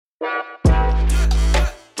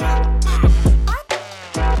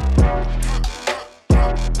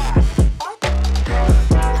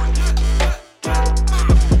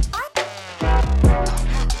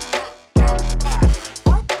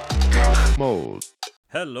Scores.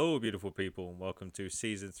 Hello, beautiful people, and welcome to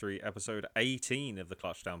Season 3, Episode 18 of the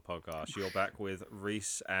Clutchdown Podcast. You're back with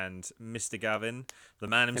Reece and Mr. Gavin, the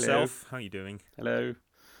man himself. How are you doing? Hello.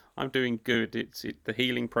 I'm doing good. The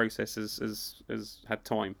healing process has had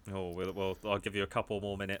time. Oh, well, I'll give you a couple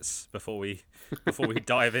more minutes before we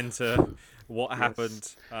dive into what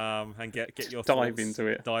happened, and get your Dive thoughts. into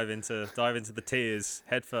it. Dive into the tears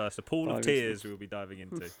head first. A pool of tears we will be diving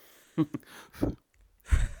into.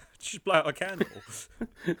 Just blow out a candle.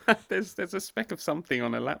 There's a speck of something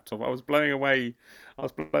on a laptop. I was blowing away. I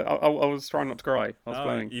was trying not to cry. I was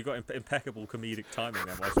blowing. You got impeccable comedic timing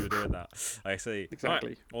then whilst you were doing that. I see. Exactly.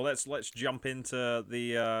 Right. Well, let's jump into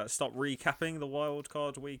the stop recapping the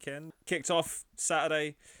Wildcard weekend. Kicked off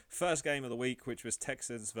Saturday, first game of the week, which was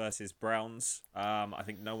Texans versus Browns. I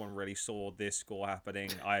think no one really saw this score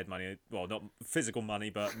happening. I had money, well, not physical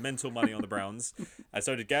money, but mental money on the Browns, and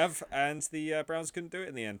so did Gav. And the Browns couldn't do it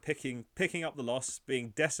in the end, picking up the loss,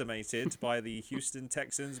 being decimated by the Houston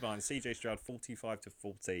Texans behind CJ Stroud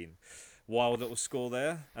 45-14. Wild little score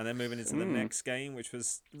there, and then moving into the next game, which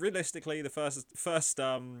was realistically the first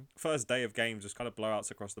day of games was kind of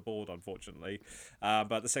blowouts across the board, unfortunately.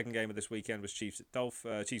 But the second game of this weekend was Chiefs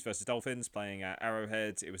versus Dolphins, playing at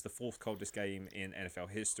Arrowhead. It was the fourth coldest game in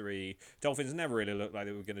NFL history. Dolphins never really looked like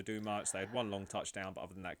they were going to do much. They had one long touchdown, but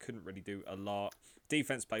other than that, couldn't really do a lot.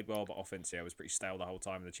 Defense played well, but offense, was pretty stale the whole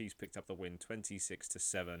time. The Chiefs picked up the win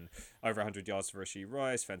 26-7. Over 100 yards for Rashee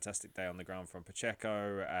Rice. Fantastic day on the ground from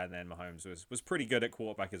Pacheco. And then Mahomes was pretty good at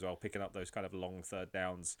quarterback as well, picking up those kind of long third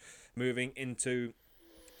downs. Moving into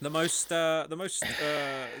the most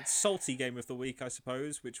salty game of the week, I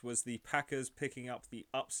suppose, which was the Packers picking up the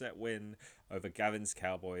upset win over Gavin's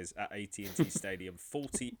Cowboys at AT&T Stadium,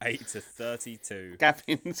 48-32.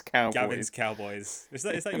 Gavin's Cowboys. Is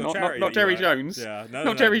that your charity? Not Jerry Jones. Yeah,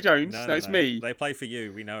 not Jerry Jones. No, it's me. They play for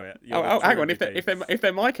you. We know it. Hang on. If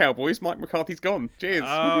they're my Cowboys, Mike McCarthy's gone. Cheers.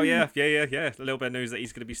 Oh yeah. A little bit of news that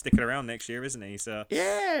he's going to be sticking around next year, isn't he? So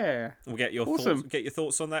yeah. We'll get your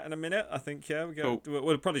thoughts on that in a minute. I think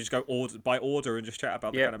we'll probably just go by order and just chat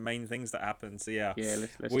about the kind of main things that happened. So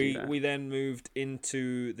let's do that. We then moved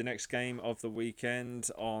into the next game of the weekend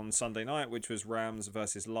on Sunday night, which was Rams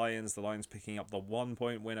versus Lions. The Lions picking up the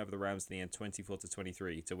 1-point win over the Rams in the end,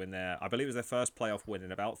 24-23, to win I believe it was their first playoff win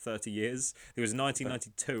in about 30 years. It was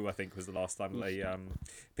 1992, I think, was the last time they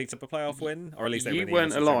picked up a playoff win, or at least they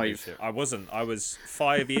weren't alive. I wasn't. I was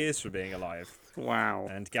 5 years from being alive. Wow.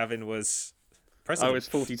 And Gavin was I was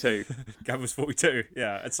 42. Gavin was 42.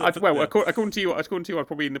 Yeah. According to you, I'm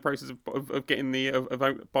probably in the process of getting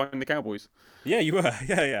buying the Cowboys. Yeah, you were.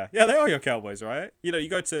 Yeah. They are your Cowboys, right? You know, you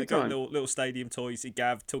go to little stadium tour. You see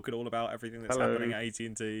Gav talking all about everything that's happening at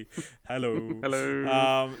AT&T. Hello.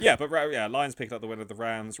 Hello. Lions picked up the win of the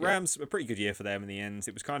Rams. Rams, a pretty good year for them in the end.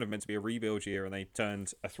 It was kind of meant to be a rebuild year, and they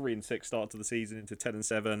turned a 3-6 start to the season into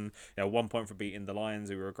 10-7. 1 point for beating the Lions,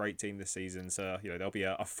 who were a great team this season. So they'll be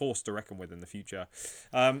a force to reckon with in the future.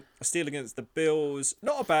 Steelers against the Bills.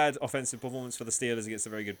 Not a bad offensive performance for the Steelers against a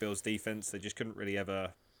very good Bills defense. They just couldn't really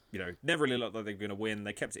ever, never really looked like they were going to win.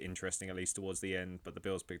 They kept it interesting, at least towards the end, but the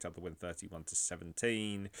Bills picked up the win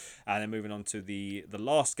 31-17. And then moving on to the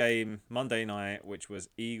last game, Monday night, which was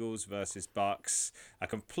Eagles versus Bucks. A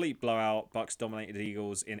complete blowout. Bucks dominated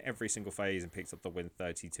Eagles in every single phase and picked up the win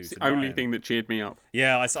 32-9. The only thing that cheered me up.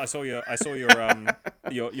 Yeah, I saw your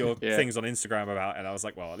your things on Instagram about it, and I was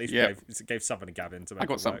like, well, at least we gave something to Gavin to make I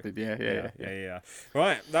got it work. something, yeah.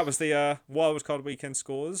 Right, that was the Wildcard weekend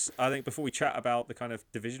scores. I think before we chat about the kind of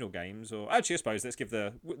divisional games, or actually I suppose let's give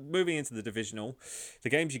moving into the divisional, the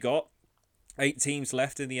games you got. 8 teams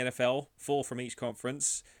left in the NFL, 4 from each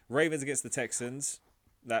conference. Ravens against the Texans.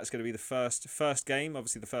 That's going to be the first game.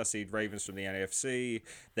 Obviously, the first seed, Ravens from the NFC.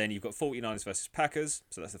 Then you've got 49ers versus Packers.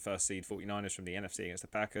 So that's the first seed, 49ers from the NFC against the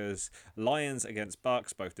Packers. Lions against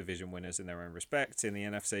Bucks, both division winners in their own respect in the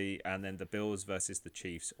NFC. And then the Bills versus the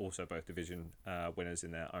Chiefs, also both division winners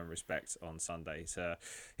in their own respect on Sunday. So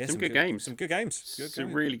some good games. Some good games.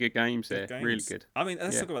 Some really good games there. Really good. I mean,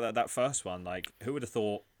 let's talk about that first one. Like, who would have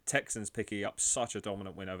thought Texans picking up such a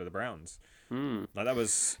dominant win over the Browns? Like that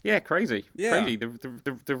was crazy. Crazy.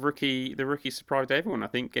 The rookie surprised everyone. I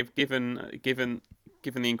think given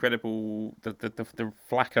the incredible the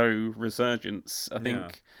Flacco resurgence.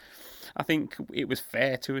 I think it was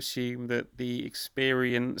fair to assume that the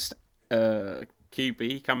experienced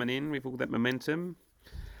QB coming in with all that momentum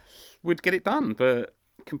would get it done, but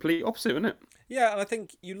complete opposite, isn't it? Yeah, and I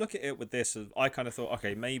think you look at it with this, I kind of thought,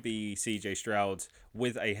 okay, maybe CJ Stroud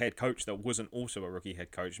with a head coach that wasn't also a rookie head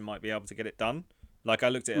coach might be able to get it done. Like, I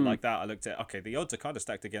looked at it like that. I looked at, okay, the odds are kind of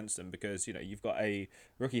stacked against him because, you've got a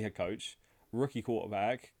rookie head coach rookie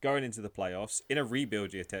quarterback going into the playoffs in a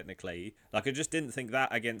rebuild year technically. Like I just didn't think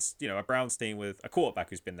that against, a Browns team with a quarterback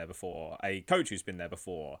who's been there before, a coach who's been there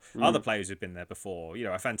before, other players who've been there before,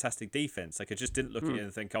 a fantastic defense. Like I just didn't look at it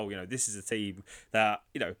and think, oh, this is a team that,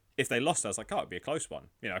 if they lost, I was like, oh, it'd be a close one.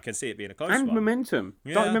 I can see it being a close one. And momentum.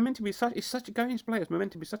 Yeah. Like, momentum is such going into players.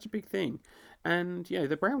 Momentum is such a big thing. And,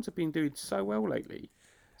 the Browns have been doing so well lately.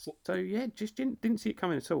 So, yeah, just didn't see it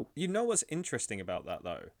coming at all. You know what's interesting about that,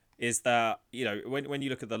 though, is that, when you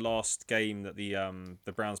look at the last game that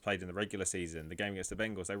the Browns played in the regular season, the game against the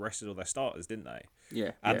Bengals, they rested all their starters, didn't they?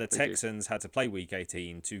 Yeah. And the Texans had to play Week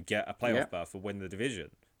 18 to get a playoff berth or win the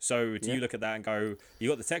division. So do you look at that and go, you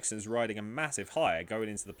got the Texans riding a massive high going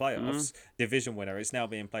into the playoffs, division winner, it's now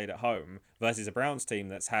being played at home, versus a Browns team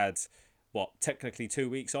that's had, technically 2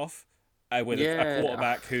 weeks off? With a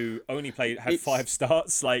quarterback who only had 5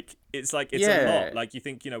 starts, it's a lot. Like you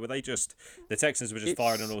think, were they the Texans were just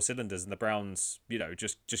firing on all cylinders, and the Browns,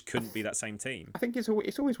 just couldn't be that same team. I think it's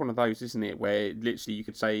always one of those, isn't it, where literally you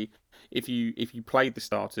could say if you played the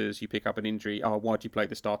starters, you pick up an injury. Oh, why'd you play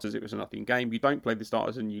the starters? It was a nothing game. You don't play the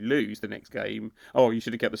starters and you lose the next game. Oh, you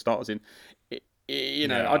should have kept the starters in.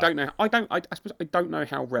 I don't know. I suppose I don't know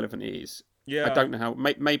how relevant it is. Yeah, I don't know how.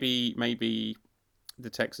 Maybe the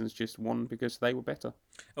Texans just won because they were better.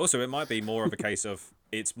 Also, it might be more of a case of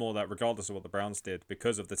it's more that regardless of what the Browns did,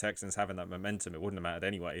 because of the Texans having that momentum, it wouldn't have mattered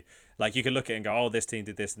anyway. Like you could look at it and go, oh, this team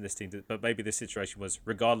did this and this team did, but maybe this situation was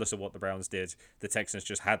regardless of what the Browns did, the Texans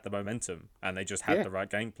just had the momentum and they just had the right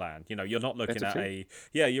game plan. You're not looking at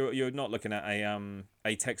you're not looking at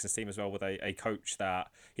a Texans team as well with a coach that,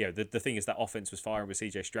 the thing is that offense was firing with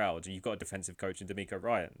CJ Stroud, and you've got a defensive coach in D'Amico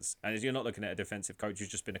Ryans, and you're not looking at a defensive coach who's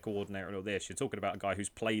just been a coordinator and all this. You're talking about a guy who's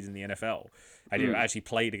played in the NFL and actually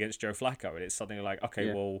played against Joe Flacco, and it's something like, okay,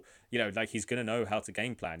 well, he's gonna know how to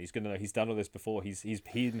game plan. He's gonna know, he's done all this before. He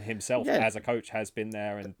himself as a coach has been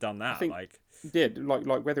there and done that. Like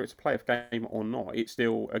whether it's a playoff game or not, it's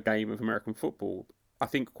still a game of American football. I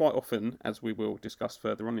think quite often, as we will discuss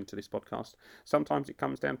further on into this podcast, sometimes it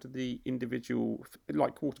comes down to the individual,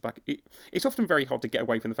 like quarterback. It's often very hard to get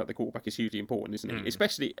away from the fact that quarterback is hugely important, isn't it?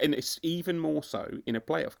 Especially, and it's even more so in a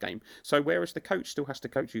playoff game. So whereas the coach still has to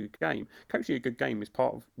coach you a good game, coaching a good game is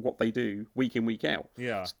part of what they do week in, week out.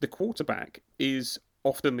 Yeah. The quarterback is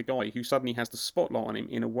often the guy who suddenly has the spotlight on him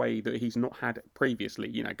in a way that he's not had previously,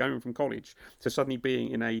 going from college to suddenly being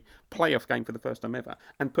in a playoff game for the first time ever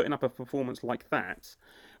and putting up a performance like that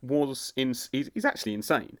is actually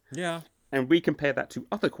insane. Yeah. And we compare that to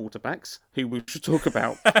other quarterbacks who we should talk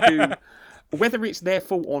about, who, whether it's their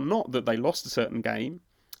fault or not that they lost a certain game,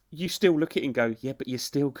 you still look at it and go, yeah, but you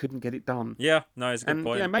still couldn't get it done. Yeah, no, it's a good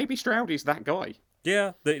point. Yeah, maybe Stroud is that guy.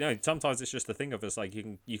 Yeah, sometimes it's just the thing of it's like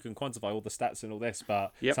you can quantify all the stats and all this,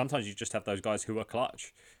 but sometimes you just have those guys who are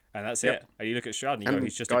clutch, and that's it. And you look at Stroud and you go,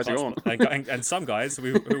 he's just a clutch. And some guys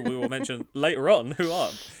who we will mention later on who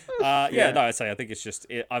aren't. I'd say I think it's just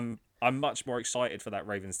I'm much more excited for that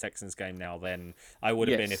Ravens-Texans game now than I would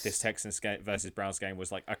have been if this Texans game versus Browns game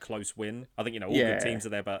was like a close win. I think all good teams are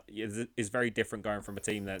there, but it's very different going from a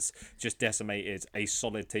team that's just decimated a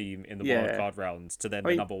solid team in the wildcard rounds to then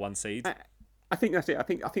the number 1 seed. I think that's it. I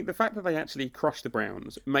think the fact that they actually crushed the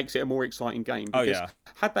Browns makes it a more exciting game. Because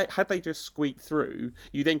had they just squeaked through,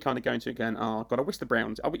 you then kind of go into it going, oh God, I wish the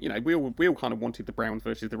Browns. We all kind of wanted the Browns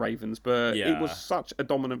versus the Ravens, but it was such a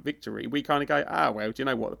dominant victory. We kind of go, well, do you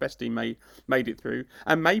know what? The best team made it through,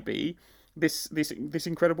 and maybe this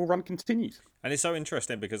incredible run continues. And it's so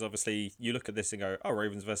interesting because obviously you look at this and go, oh,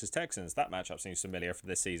 Ravens versus Texans, that matchup seems familiar from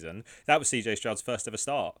this season. That was CJ Stroud's first ever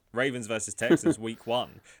start. Ravens versus Texans week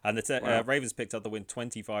 1. And the Ravens picked up the win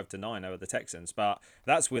 25-9 over the Texans. But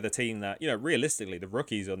that's with a team that, realistically, the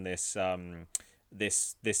rookies on this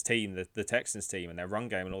this team, the Texans team, and their run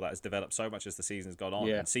game and all that has developed so much as the season's gone on.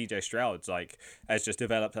 And CJ Stroud's has just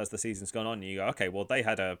developed as the season's gone on. And you go, okay, well, they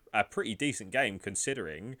had a pretty decent game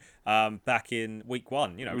considering back in week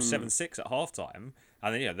 1, 7-6 at halftime.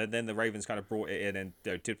 And then the Ravens kind of brought it in and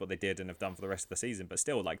did what they did and have done for the rest of the season. But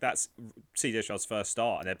still, that's CJ Stroud's first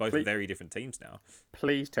start, and they're both very different teams now.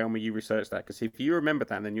 Please tell me you researched that, because if you remember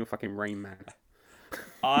that, then you're fucking Rain Man.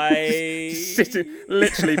 Sitting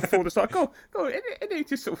literally before the start. God, and he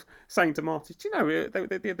just sort of saying to Marty, do you know,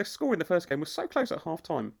 the score in the first game was so close at half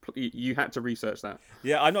time. You had to research that.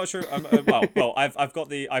 Yeah, I'm not sure.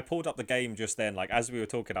 I pulled up the game just then, as we were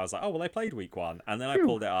talking, I was like, oh, well, they played week 1, and then I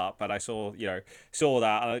pulled it up and I saw that, and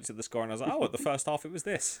I looked at the score and I was like, oh, at the first half it was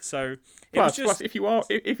this. So plus, if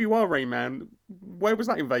you are Rain Man, where was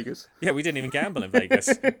that in Vegas? Yeah, we didn't even gamble in Vegas.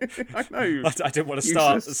 I know. I didn't want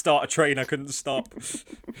to start a train I couldn't stop.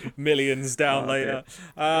 Millions down later.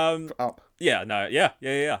 Up. Yeah, no, yeah.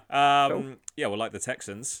 Cool. Yeah, well, like the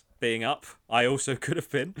Texans being up, I also could have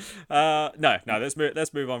been. No.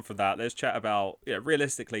 Let's move on from that. Let's chat about.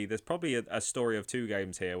 Realistically, there's probably a story of two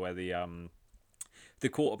games here where the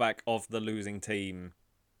quarterback of the losing team.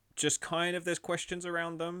 Just kind of there's questions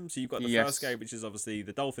around them. So you've got the first game, which is obviously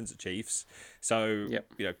the Dolphins at Chiefs. So,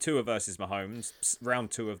 Tua versus Mahomes,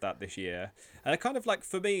 round 2 of that this year. And I kind of like,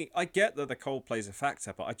 for me, I get that the cold plays a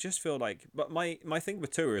factor, but I just feel like, but my thing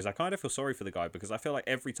with Tua is I kind of feel sorry for the guy because I feel like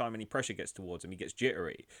every time any pressure gets towards him, he gets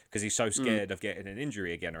jittery because he's so scared of getting an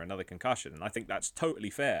injury again or another concussion. And I think that's totally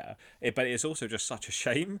fair. But it's also just such a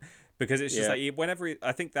shame because it's just like whenever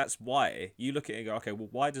I think that's why you look at it and go, okay, well,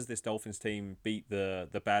 why does this Dolphins team beat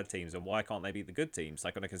the bad teams and why can't they beat the good teams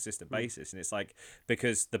like on a consistent basis? And it's like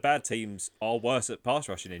because the bad teams are worse at pass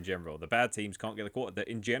rushing in general. The bad teams can't get the quarter. That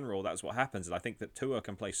in general, that's what happens. And I think that Tua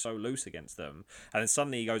can play so loose against them, and then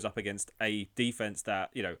suddenly he goes up against a defense that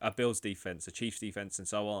a Bills defense, a Chiefs defense, and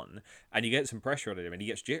so on, and you get some pressure on him, and he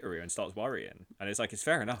gets jittery and starts worrying. And it's like it's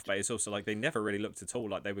fair enough, but it's also like they never really looked at all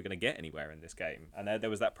like they were going to get anywhere in this game, and there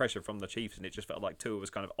was that pressure from the Chiefs, and it just felt like Tua was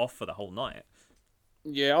kind of off for the whole night.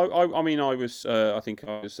 Yeah, I mean, I think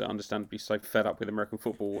I was understandably so fed up with American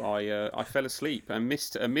football. I fell asleep and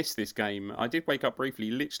missed this game. I did wake up briefly,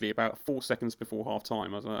 literally about 4 seconds before half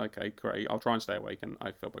time. I was like, okay, great, I'll try and stay awake, and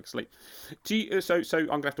I fell back asleep. So I'm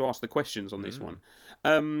going to have to ask the questions on this one.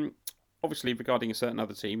 Obviously, regarding a certain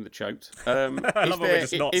other team that choked. I love that we're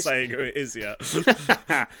just not saying who it is yet.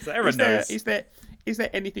 So everyone knows. Is there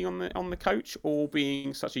anything on the coach, or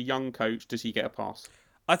being such a young coach, does he get a pass?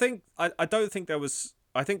 I don't think there was.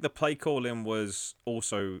 I think the play calling was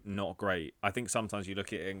also not great. I think sometimes you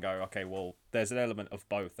look at it and go, okay, well, there's an element of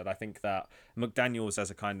both. And I think that McDaniels,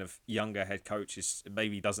 as a kind of younger head coach,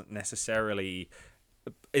 maybe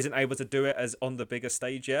isn't able to do it as on the bigger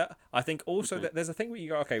stage yet. I think also that there's a thing where you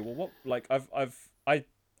go, okay, well, what, like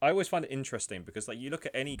I always find it interesting because like you look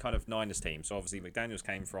at any kind of Niners team. So obviously McDaniels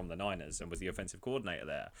came from the Niners and was the offensive coordinator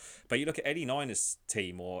there. But you look at any Niners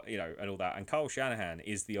team or, and all that, and Kyle Shanahan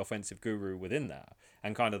is the offensive guru within that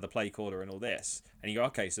and kind of the play caller and all this. And you go,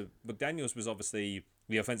 okay, so McDaniels was obviously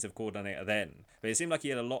the offensive coordinator then, but it seemed like he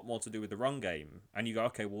had a lot more to do with the run game. And you go,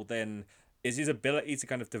 okay, well then, is his ability to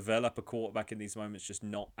kind of develop a quarterback in these moments just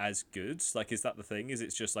not as good? Like, is that the thing? Is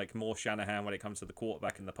it's just like more Shanahan when it comes to the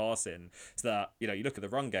quarterback and the passing? So that, you look at the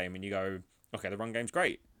run game and you go, okay, the run game's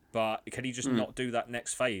great, but can he just not do that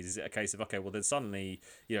next phase? Is it a case of, okay, well then suddenly,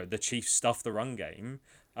 the Chiefs stuff the run game,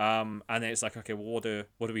 and then it's like, okay, well what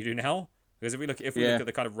do we do now? Because if we look at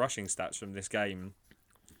the kind of rushing stats from this game,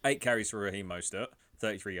 8 carries for Raheem Mostert,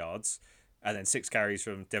 33 yards. And then 6 carries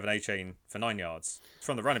from Devon Achane for 9 yards.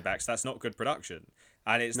 From the running backs, that's not good production.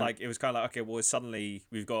 And it's like, it was kind of like, okay, well, suddenly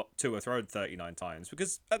we've got Tua thrown 39 times.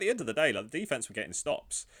 Because at the end of the day, like, the defense were getting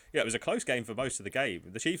stops. It was a close game for most of the game.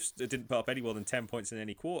 The Chiefs didn't put up any more than 10 points in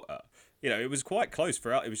any quarter. It was quite close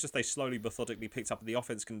throughout. It was just they slowly, methodically picked up and the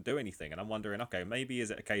offense couldn't do anything. And I'm wondering, okay, maybe is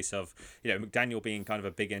it a case of, McDaniel being kind of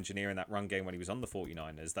a big engineer in that run game when he was on the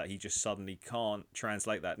 49ers, that he just suddenly can't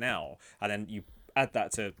translate that now. And then you add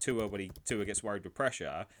that to Tua when Tua gets worried with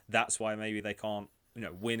pressure. That's why maybe they can't,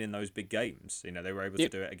 win in those big games. They were able to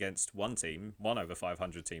do it against one over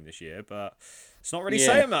 500 team this year, but it's not really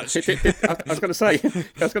saying much. I was going to say,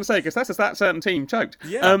 because that's that certain team choked.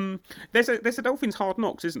 Yeah. There's a Dolphins Hard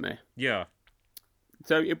Knocks, isn't there? Yeah.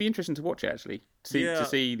 So it'd be interesting to watch it actually, to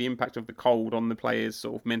see the impact of the cold on the players'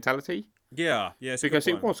 sort of mentality. Yeah, because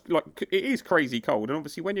it is crazy cold, and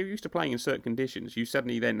obviously when you're used to playing in certain conditions, you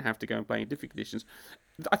suddenly then have to go and play in different conditions.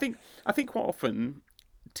 I think quite often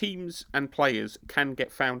teams and players can get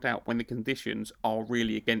found out when the conditions are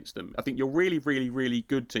really against them. I think you're really, really, really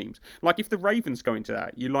good teams. Like if the Ravens go into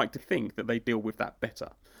that, you like to think that they deal with that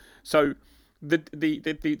better. So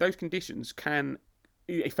those conditions can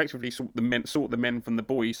effectively sort the men from the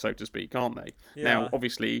boys, so to speak, aren't they? Yeah. Now,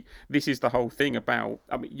 obviously, this is the whole thing about.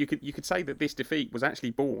 I mean, you could say that this defeat was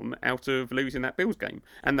actually born out of losing that Bills game,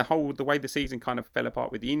 and the way the season kind of fell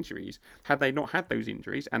apart with the injuries. Had they not had those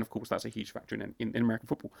injuries, and of course that's a huge factor in American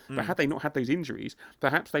football, but had they not had those injuries,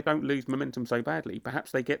 perhaps they don't lose momentum so badly.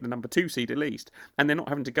 Perhaps they get the number 2 seed at least, and they're not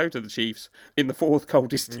having to go to the Chiefs in the 4th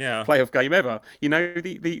coldest playoff game ever.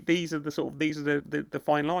 These are the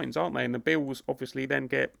fine lines, aren't they? And the Bills obviously then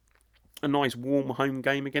get a nice warm home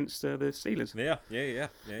game against the Steelers. Yeah.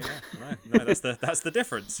 No, that's the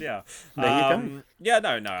difference. Yeah. There you go. Yeah,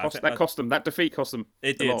 no. That defeat cost them.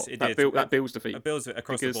 It a did. lot. It that did. That Bills defeat. It Bills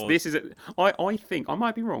across because the board. This is I think I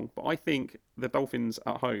might be wrong, but I think the Dolphins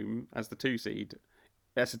at home as the 2 seed.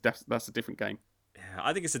 That's a different game. Yeah,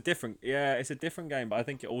 I think it's a different game, but I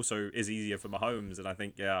think it also is easier for Mahomes, and I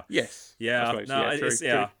think yes, true.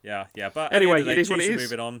 But anyway, it is what it is.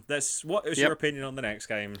 Moving on. What is your opinion on the next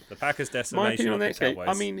game? The Packers' decimation. My opinion on the next game.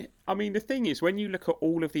 Cowboys. I mean, the thing is, when you look at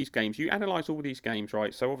all of these games, you analyse all these games,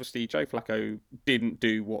 right? So obviously, Joe Flacco didn't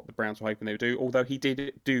do what the Browns were hoping they would do, although he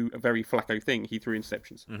did do a very Flacco thing. He threw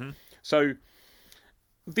interceptions. Mm-hmm. So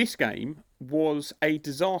this game was a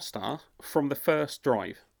disaster from the first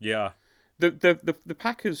drive. Yeah. The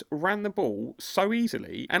Packers ran the ball so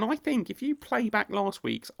easily, and I think if you play back last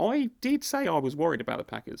week's, I did say I was worried about the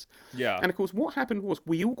Packers. Yeah. And of course, what happened was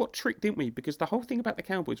we all got tricked, didn't we? Because the whole thing about the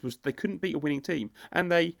Cowboys was they couldn't beat a winning team,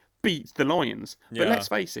 and they beat the Lions. But let's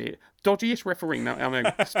face it, dodgiest refereeing. Now, I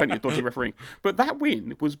know there's plenty of dodgy refereeing, but that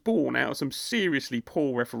win was born out of some seriously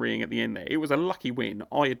poor refereeing at the end there. It was a lucky win.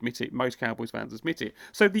 I admit it. Most Cowboys fans admit it.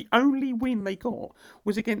 So the only win they got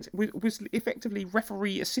was effectively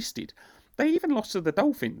referee assisted. They even lost to the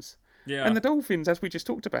Dolphins. Yeah. And the Dolphins, as we just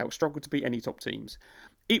talked about, struggled to beat any top teams.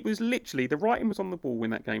 It was literally, the writing was on the wall in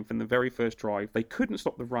that game from the very first drive. They couldn't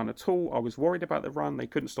stop the run at all. I was worried about the run. They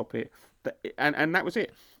couldn't stop it. And that was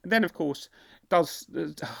it. And then, of course, does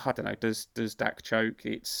Dak choke?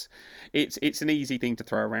 It's an easy thing to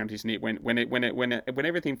throw around, isn't it? When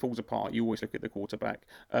everything falls apart, you always look at the quarterback.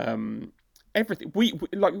 Everything we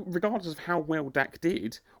like, regardless of how well Dak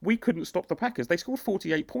did, we couldn't stop the Packers. They scored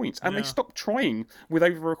 48 points, and they stopped trying with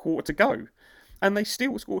over a quarter to go, and they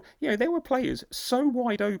still scored. There were players so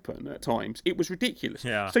wide open at times, it was ridiculous.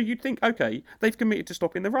 Yeah. So you'd think, okay, they've committed to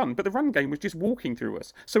stopping the run, but the run game was just walking through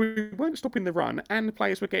us. So we weren't stopping the run, and the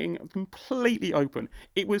players were getting completely open.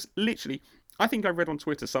 It was literally. I think I read on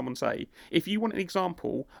Twitter someone say, if you want an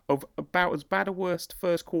example of about as bad a worst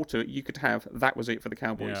first quarter you could have, that was it for the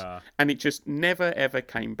Cowboys. Yeah. And it just never, ever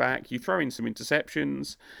came back. You throw in some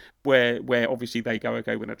interceptions where obviously they go,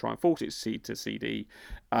 okay, we're going to try and force it to CD.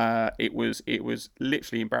 It was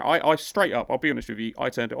literally embarrassing. I straight up, I'll be honest with you,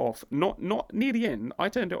 I turned it off. Not near the end. I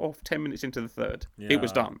turned it off 10 minutes into the third. Yeah. It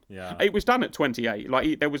was done. Yeah. It was done at 28.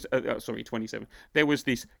 Like there was, 27. There was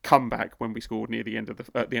this comeback when we scored near the end of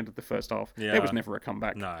the first half. Yeah. There was never a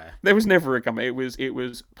comeback. No. There was never a comeback. It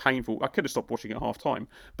was painful. I could have stopped watching at half time.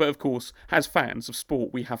 But of course, as fans of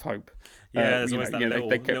sport, we have hope. There's always that little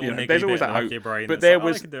there's always that hope. But there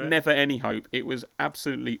was never any hope. It was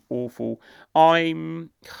absolutely awful. I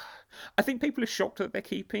think people are shocked that they're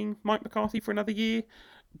keeping Mike McCarthy for another year.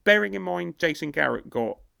 Bearing in mind, Jason Garrett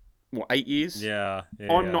got 8 years. Yeah.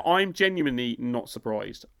 I'm genuinely not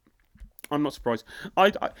surprised. I'm not surprised.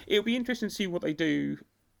 It'll be interesting to see what they do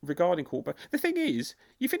regarding quarterback. The thing is,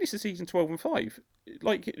 you finish the season 12-5.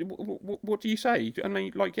 Like, what do you say? I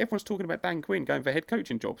mean, like, everyone's talking about Dan Quinn going for head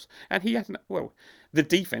coaching jobs, and he hasn't. Well, the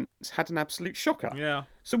defense had an absolute shocker. Yeah.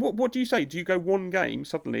 So what do you say? Do you go one game,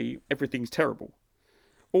 suddenly everything's terrible?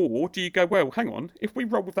 Or do you go, well, hang on, if we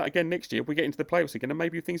roll with that again next year, we get into the playoffs again, and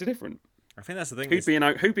maybe things are different? I think that's the thing. Who'd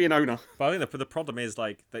be an owner? But I think the problem is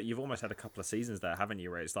like that you've almost had a couple of seasons there, haven't you?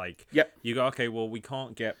 Where it's like, yep. You go, okay, well, we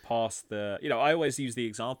can't get past the. I always use the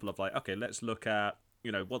example of like, okay, let's look at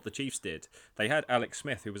what the Chiefs did. They had Alex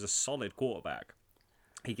Smith, who was a solid quarterback.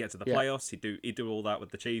 He'd get to the playoffs. He'd do all that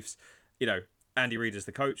with the Chiefs. Andy Reid is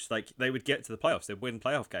the coach. Like, they would get to the playoffs. They'd win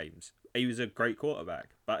playoff games. He was a great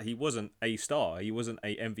quarterback, but he wasn't a star. He wasn't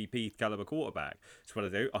a MVP caliber quarterback. So what do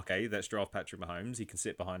they do? Okay, let's draft Patrick Mahomes. He can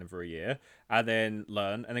sit behind him for a year and then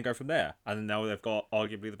learn and then go from there. And then now they've got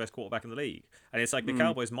arguably the best quarterback in the league. And it's like the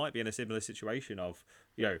Cowboys might be in a similar situation of,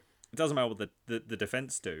 it doesn't matter what the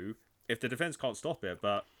defense do. If the defense can't stop it,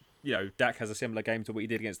 but Dak has a similar game to what he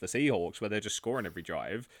did against the Seahawks, where they're just scoring every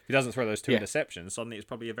drive. If he doesn't throw those two interceptions, suddenly it's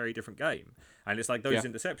probably a very different game. And it's like those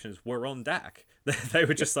interceptions were on Dak. They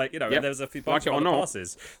were just like, there was a few bunch of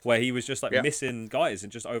passes where he was just like missing guys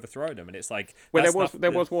and just overthrowing them. And it's like, well,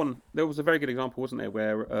 there was a very good example, wasn't there,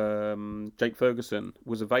 where Jake Ferguson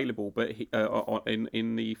was available, but he,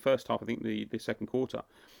 in the first half, I think the second quarter,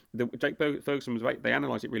 Jake Ferguson was. They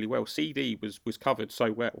analysed it really well. CD was covered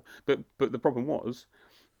so well, but the problem was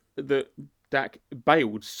that Dak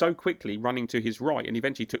bailed so quickly running to his right and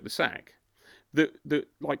eventually took the sack that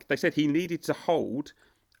like they said, he needed to hold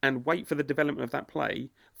and wait for the development of that play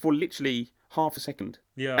for literally half a second.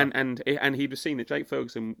 Yeah. And he'd have seen that Jake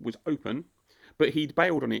Ferguson was open, but he'd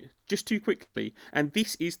bailed on it just too quickly. And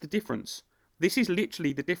this is the difference. This is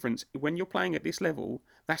literally the difference. When you're playing at this level,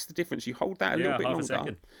 that's the difference. You hold that a little bit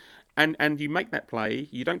longer. and you make that play,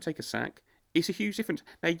 you don't take a sack. It's a huge difference.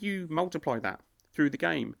 Now you multiply that through the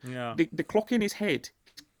game. Yeah. The clock in his head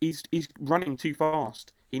is running too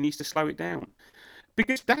fast. He needs to slow it down.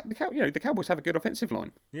 Because the Cowboys have a good offensive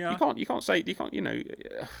line. Yeah. You can't say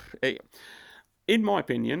in my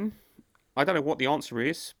opinion, I don't know what the answer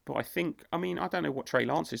is, but I don't know what Trey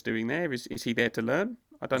Lance is doing there. Is he there to learn?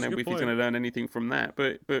 I don't know if he's going to learn anything from that.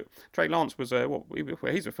 But Trey Lance was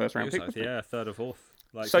he's a first round pick, wasn't he? Third or fourth.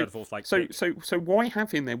 Third or fourth. So why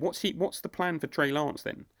have him there? What's the plan for Trey Lance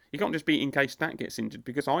then? You can't just be in case Dak gets injured,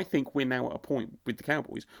 because I think we're now at a point with the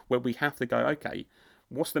Cowboys where we have to go, okay,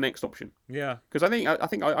 what's the next option? Yeah. Because I think I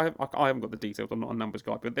haven't got the details. I'm not a numbers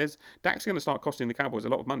guy, but Dak's going to start costing the Cowboys a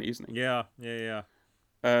lot of money, isn't he? Yeah.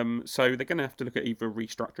 So they're going to have to look at either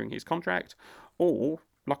restructuring his contract, or,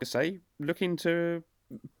 like I say, look into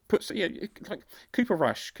like Cooper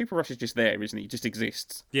Rush. Cooper Rush is just there, isn't he? He just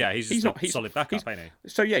exists. Yeah, he's a solid backup, ain't he?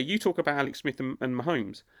 So yeah, you talk about Alex Smith and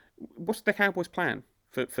Mahomes. What's the Cowboys' plan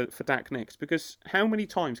for Dak next? Because how many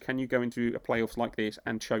times can you go into a playoffs like this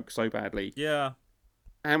and choke so badly? Yeah.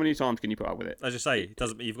 How many times can you put up with it? As I say,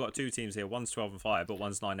 you've got two teams here. One's 12-5, but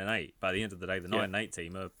one's 9-8. By the end of the day, the 9-8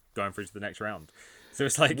 team are going through to the next round. So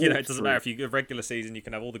it's like, it doesn't matter if you give regular season, you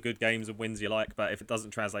can have all the good games and wins you like, but if it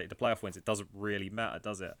doesn't translate to playoff wins, it doesn't really matter,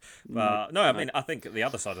 does it? But no, I mean, I think the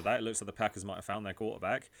other side of that, it looks like the Packers might have found their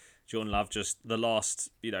quarterback. Jordan Love, just the last,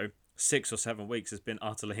 6 or 7 weeks has been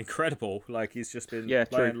utterly incredible. Like, he's just been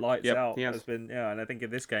playing lights out. Has been, and I think in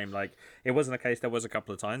this game, like, it wasn't a case. There was a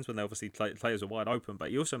couple of times when obviously players were wide open, but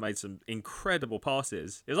he also made some incredible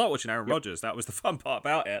passes. It was like watching Aaron Rodgers. That was the fun part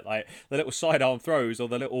about it. Like the little sidearm throws, or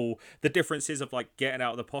the differences of like getting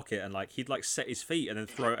out of the pocket and like he'd like set his feet and then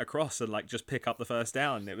throw it across and like just pick up the first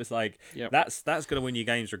down. It was like that's going to win you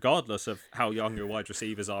games regardless of how young your wide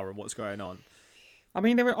receivers are and what's going on. I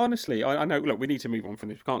mean, honestly, I know. Look, we need to move on from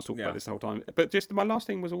this. We can't talk about this the whole time. But just my last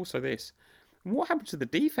thing was also this: what happened to the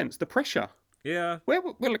defense? The pressure. Yeah. Where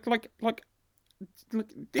like this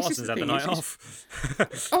Parsons is the had thing. the night off.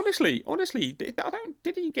 honestly,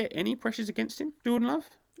 did he get any pressures against him, Jordan Love?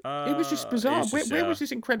 It was just bizarre. Where was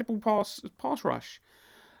this incredible pass rush?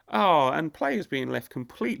 Oh, and players being left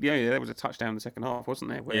completely. Oh, yeah, there was a touchdown in the second half,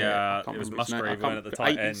 wasn't there? Where, it was Musgrave going at the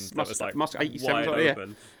tight end. That was like 87 wide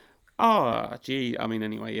open. Oh, gee. I mean,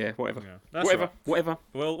 anyway, whatever. Yeah, whatever.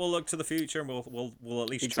 We'll look to the future and we'll at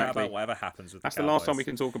least chat about whatever happens with the Cowboys. That's the last time we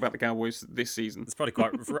can talk about the Cowboys this season. It's probably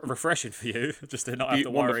quite refreshing for you, just to not have to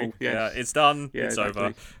worry. Yes. Yeah, it's done. Yeah, it's exactly.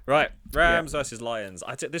 over. Right, Rams versus Lions.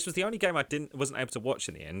 This was the only game I wasn't able to watch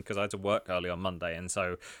in the end because I had to work early on Monday, and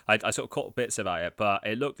so I sort of caught bits about it. But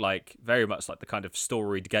it looked like very much like the kind of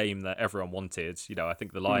storied game that everyone wanted. I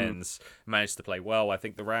think the Lions managed to play well. I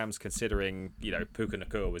think the Rams, considering Puka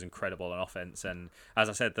Nacua was incredible on offense. And as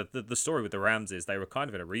I said, the story with the Rams is they were kind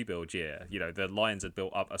of in a rebuild year. The Lions had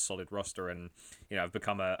built up a solid roster and, have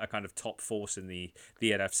become a kind of top force in the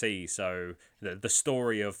NFC. So the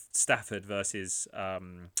story of Stafford versus,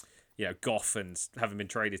 Goff and having been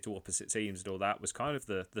traded to opposite teams and all that was kind of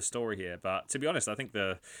the story here. But to be honest, I think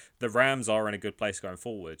the Rams are in a good place going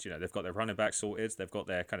forward. They've got their running back sorted. They've got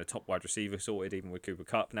their kind of top wide receiver sorted, even with Cooper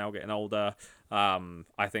Kupp now getting older.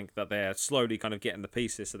 I think that they're slowly kind of getting the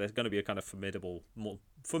pieces. So there's going to be a kind of more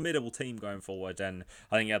formidable team going forward. And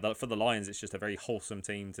I think, for the Lions, it's just a very wholesome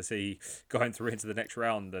team to see going through into the next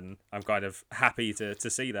round. And I'm kind of happy to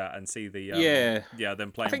see that and see the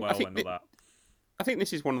them playing well and all that. I think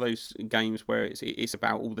this is one of those games where it's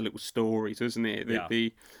about all the little stories, isn't it?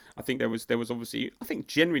 I think there was obviously, I think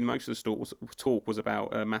generally most of the talk was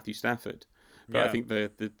about Matthew Stafford, but I think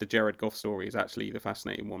the Jared Goff story is actually the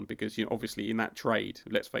fascinating one because obviously in that trade,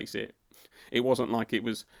 let's face it, it wasn't like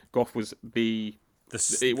Goff was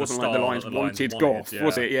it wasn't like the Lions wanted Goff,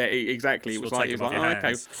 was it? Yeah, exactly. It was like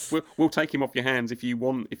okay, we'll take him off your hands if you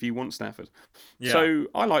want Stafford. Yeah. So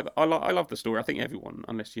I love the story. I think everyone,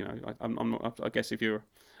 unless I'm not. I guess if you're.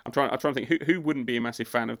 I'm trying to think who wouldn't be a massive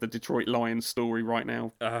fan of the Detroit Lions story right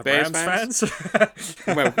now. Bears fans?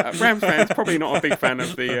 Well, Rams fans probably not a big fan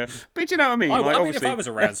of the. But you know what I mean? I mean, if I was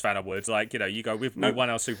a Rams fan, I would. You go. We won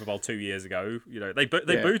our Super Bowl 2 years ago. They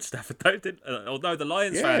booed Stafford. Although the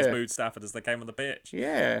Lions fans booed Stafford as they came on the pitch.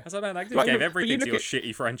 Yeah. I was like, man, they gave everything to your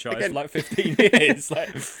shitty franchise for like 15 years.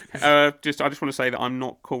 I just want to say that I'm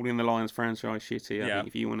not calling the Lions franchise shitty. I think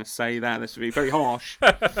if you want to say that, this would be very harsh.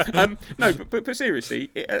 No, but seriously.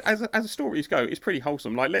 As stories go, it's pretty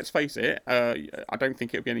wholesome. Like, let's face it, I don't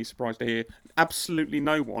think it would be any surprise to hear absolutely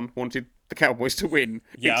no one wanted the Cowboys to win,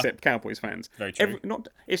 Yeah. except Cowboys fans. Very true.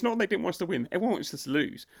 It's not they didn't want us to win. Everyone wants us to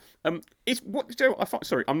lose. It's what.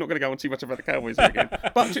 Sorry, I'm not going to go on too much about the Cowboys again.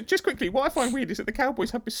 But just quickly, what I find weird is that the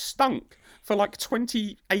Cowboys have been stunk for like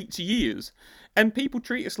 28 years, and people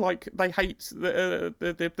treat us like they hate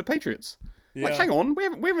the Patriots. Yeah. Like, hang on, we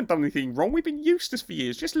haven't done anything wrong. We've been used to this for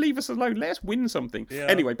years. Just leave us alone. Let us win something. Yeah.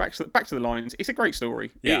 Anyway, back to the Lions. It's a great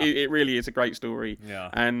story. Yeah. It really is a great story. Yeah.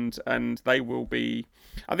 And they will be.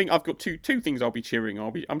 I think I've got two things I'll be cheering.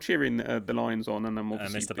 I'm cheering the Lions on, and I'm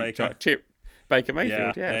obviously Mr. Baker. Baker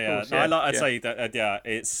Mayfield. Yeah. Of course. No, I'd say that.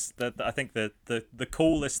 It's I think the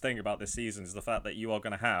coolest thing about this season is the fact that you are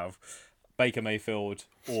going to have Baker Mayfield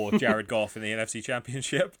or Jared Goff in the NFC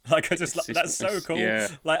Championship. Like, that's so cool. Yeah.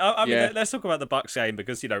 Like, I mean, let's talk about the Bucs game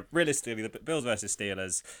because, realistically, the Bills versus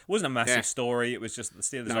Steelers wasn't a massive story. It was just the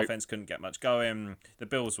Steelers' offense couldn't get much going. The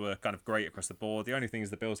Bills were kind of great across the board. The only thing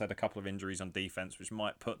is the Bills had a couple of injuries on defense, which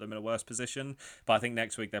might put them in a worse position. But I think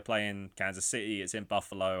next week they're playing Kansas City. It's in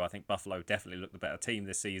Buffalo. I think Buffalo definitely look the better team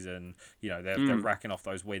this season. They're racking off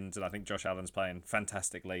those wins, and I think Josh Allen's playing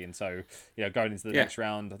fantastically. And so, going into the next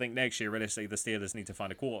round, I think next year, realistically, the Steelers need to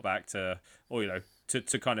find a quarterback to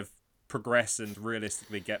kind of progress and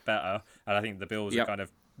realistically get better. And I think the Bills are kind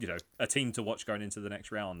of, a team to watch going into the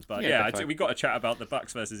next round. But we got to chat about the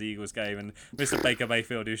Bucs versus Eagles game, and Mr. Baker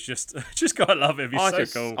Mayfield is just gotta love him.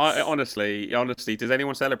 He's so cool. Honestly, does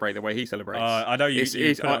anyone celebrate the way he celebrates? I know you put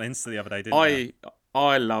it on Insta the other day, didn't you?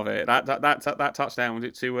 I love it. That touchdown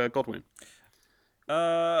to Godwin.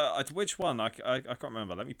 Which one? I can't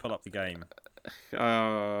remember. Let me pull up the game.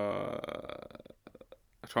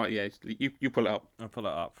 Try. Yeah, you pull it up. I'll pull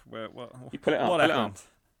it up. You pull it up. What happened?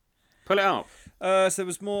 Pull it up. So there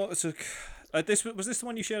was more. So, this the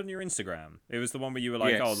one you shared on your Instagram? It was the one where you were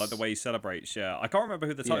like, Yes. "Oh, like the way he celebrates." Yeah, I can't remember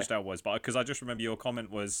who the touchdown was, but because I just remember your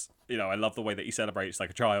comment was, I love the way that he celebrates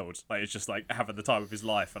like a child. Like, it's just like having the time of his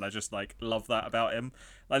life, and I just like love that about him.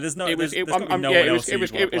 Like, there's no, It was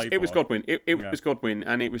Godwin. It was Godwin,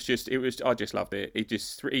 and it was. I just loved it.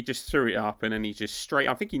 He just threw it up, and then he just straight.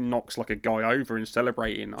 I think he knocks like a guy over and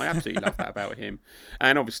celebrating. I absolutely love that about him,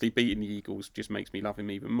 and obviously beating the Eagles just makes me love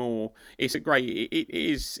him even more. It's a great.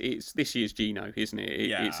 It's this year's Geno, isn't it?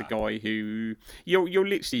 It's a guy who you're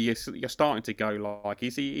literally you're starting to go like,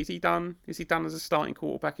 is he done? Is he done as a starting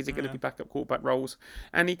quarterback? Is he going to be backup quarterback roles?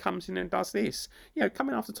 And he comes in and does this.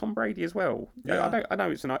 Coming after Tom Brady as well. Yeah. I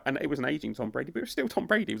know it was an aging Tom Brady, but it was still Tom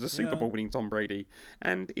Brady. It was a Super Bowl winning Tom Brady,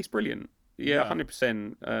 and it's brilliant.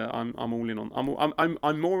 100%. I'm all in on.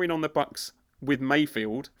 I'm more in on the Bucs with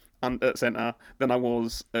Mayfield at centre than I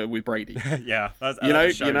was with Brady. Yeah, that's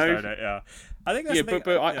yeah. I think that's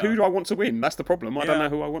but who do I want to win? That's the problem. I don't know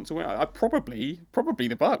who I want to win. I probably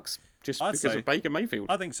the Bucs because of Baker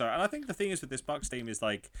Mayfield. I think so, and I think the thing is with this Bucs team is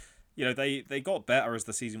like, they got better as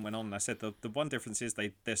the season went on. And I said the one difference is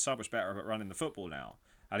they're so much better at running the football now.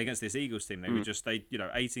 And against this Eagles team, they were just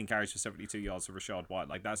 18 carries for 72 yards for Rashad White.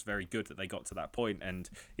 Like, that's very good that they got to that point, and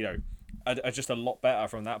are just a lot better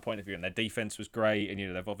from that point of view. And their defense was great, and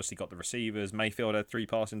they've obviously got the receivers. Mayfield had 3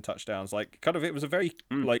 passing touchdowns. Like, kind of, it was a very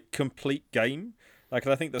complete game. Like,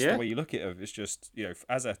 and I think that's the way you look at it. It's just,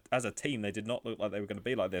 as a team, they did not look like they were going to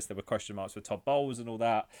be like this. There were question marks with Todd Bowles and all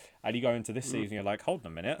that. And you go into this season, you're like, hold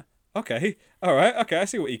on a minute. Okay, all right, okay, I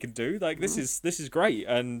see what you can do. Like, this is great,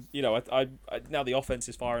 and I now the offense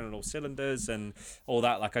is firing on all cylinders and all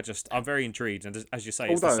that. Like, I'm very intrigued, and as you say,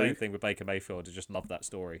 it's the same thing with Baker Mayfield. I just love that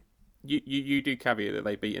story. You do caveat that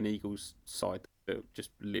they beat an Eagles side that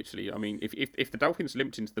just literally. I mean, if the Dolphins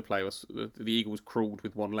limped into the playoffs, the Eagles crawled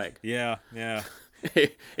with one leg. Yeah.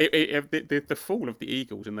 The fall of the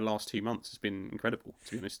Eagles in the last 2 months has been incredible,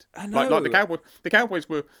 to be honest. I know. Like the Cowboys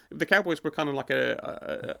were kind of like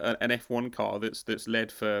an F1 car that's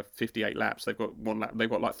led for 58 laps. They've got 1 lap. They've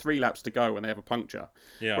got like 3 laps to go, and they have a puncture.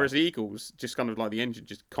 Yeah. Whereas the Eagles just kind of like the engine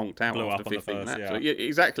just conked out after 15 laps. Yeah. So,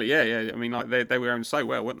 exactly. Yeah. I mean, like they were going so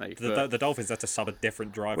well, weren't they? The Dolphins had to sub a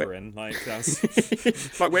different driver in. Like, that's...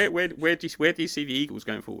 like where do you see the Eagles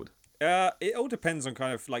going forward? It all depends on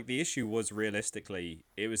kind of like the issue was realistically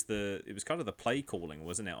it was kind of the play calling,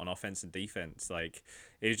 wasn't it, on offense and defense. Like,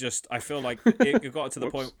 it was just, I feel like it got to the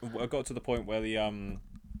point. It got to the point where the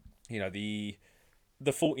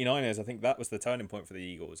 49ers, I think that was the turning point for the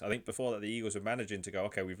Eagles. I think before that the Eagles were managing to go,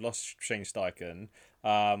 okay, we've lost Shane Steichen,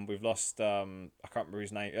 we've lost I can't remember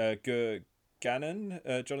his name, Gannon.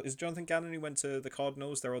 Is Jonathan Gannon who went to the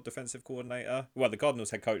Cardinals, their old defensive coordinator? Well, the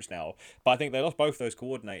Cardinals head coach now, but I think they lost both those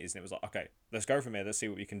coordinators, and it was like, okay, let's go from here. Let's see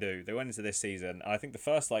what we can do. They went into this season, and I think the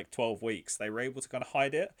first 12 weeks they were able to kind of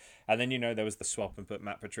hide it, and then there was the swap and put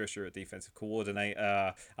Matt Patricia at defensive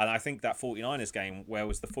coordinator, and I think that 49ers game, where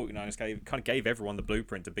was the 49ers game, kind of gave everyone the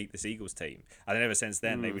blueprint to beat this Eagles team, and then ever since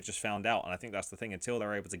then they were just found out, and I think that's the thing. Until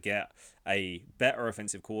they're able to get a better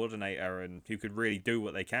offensive coordinator and who could really do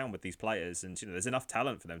what they can with these players, and there's enough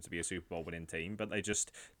talent for them to be a Super Bowl winning team, but they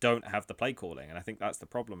just don't have the play calling, and I think that's the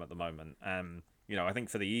problem at the moment. I think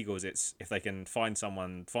for the Eagles, it's if they can find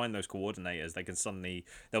those coordinators,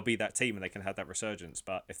 they'll be that team and they can have that resurgence.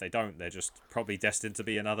 But if they don't, they're just probably destined to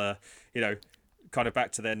be another, kind of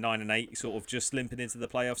back to their 9-8, sort of just limping into the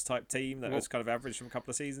playoffs type team that was kind of average from a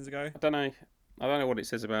couple of seasons ago. I don't know what it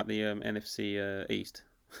says about the NFC East.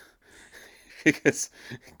 because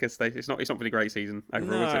it's not been a great season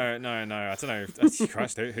overall. No. I don't know.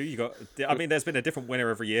 Christ, who you got? I mean, there's been a different winner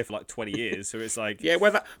every year for 20 years, so it's like yeah.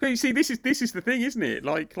 Well, you see, this is the thing, isn't it?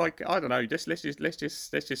 Like I don't know. Let's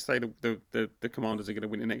just say the Commanders are going to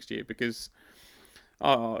win it next year because.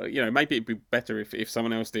 Maybe it'd be better if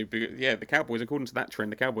someone else did. Because, the Cowboys, according to that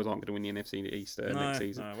trend, the Cowboys aren't going to win the NFC East next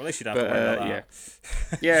season. No. Well, at least you don't have to worry about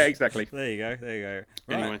that. Yeah, exactly. There you go.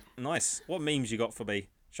 Right. Anyway, nice. What memes you got for me?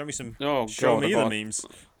 Show me some. Show me the memes.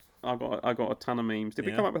 I got a ton of memes. Did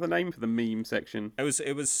we come up with a name for the meme section? It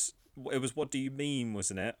was what do you meme,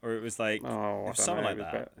 wasn't it? Or it was like something like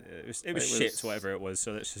that. It was shit, whatever it was.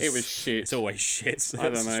 So let's just. It was shit. It's always shit. So I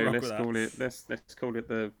don't know. Let's call it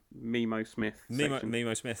the Memo Smith.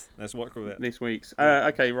 Memo Smith. Let's work with it. This week's.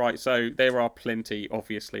 Okay, right. So there are plenty,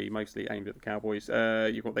 obviously, mostly aimed at the Cowboys.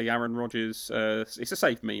 You've got the Aaron Rodgers. It's a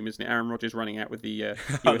safe meme, isn't it? Aaron Rodgers running out with the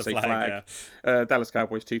USA flag. Yeah. Dallas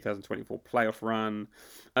Cowboys 2024 playoff run.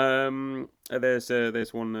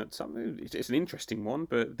 There's one that's it's an interesting one,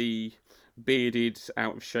 but the bearded,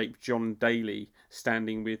 out of shape John Daly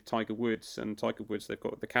standing with Tiger Woods, and Tiger Woods, they've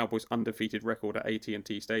got the Cowboys' undefeated record at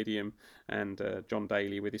AT&T Stadium, and John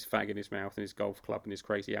Daly with his fag in his mouth and his golf club and his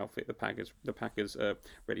crazy outfit. The Packers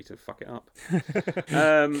ready to fuck it up.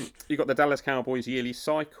 You've got the Dallas Cowboys yearly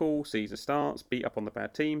cycle. Season starts, beat up on the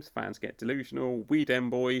bad teams, fans get delusional. We dem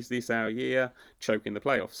boys, this our year, choke in the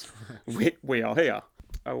playoffs. we are here.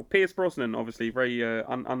 Oh, Pierce Brosnan, obviously very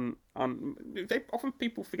often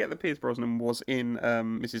people forget that Pierce Brosnan was in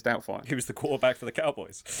Mrs. Doubtfire. He was the quarterback for the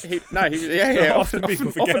Cowboys. Often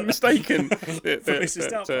mistaken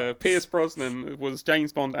that Pierce Brosnan was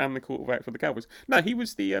James Bond and the quarterback for the Cowboys. No, he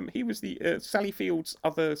was the Sally Field's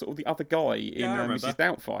other guy in Mrs.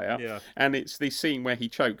 Doubtfire. Yeah. And it's the scene where he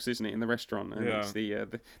chokes, isn't it, in the restaurant? And it's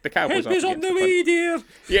the Cowboys. Help is on the way, dear.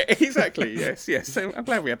 Yeah, exactly. Yes. So I'm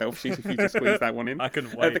glad we had the opportunity for you to squeeze that one in. I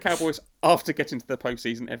couldn't wait. The Cowboys, after getting to the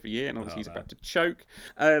postseason every year, and obviously he's about to choke.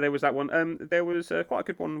 There was that one. There was quite a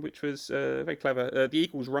good one, which was very clever. The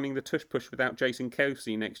Eagles running the tush push without Jason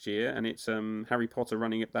Kelsey next year, and it's Harry Potter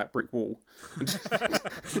running up that brick wall,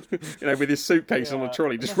 with his suitcase on a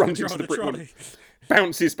trolley, just runs into the brick wall,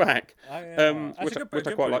 bounces back. Which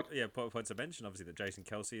I quite like. Yeah, point to mention, obviously, that Jason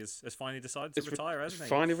Kelsey has finally decided to retire, hasn't he?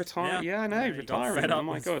 Finally retired. Yeah, I know, retiring. Oh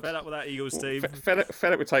my god, fed up with that Eagles team. Fed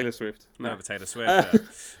up with Taylor Swift. No, with Taylor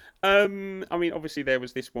Swift. I mean, obviously there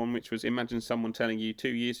was this one, which was imagine someone telling you 2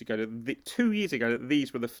 years ago that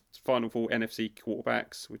these were the final four NFC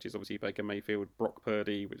quarterbacks, which is obviously Baker Mayfield, Brock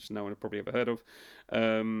Purdy, which no one had probably ever heard of.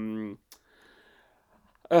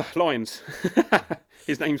 Lions.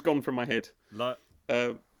 His name's gone from my head.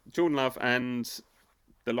 Jordan Love and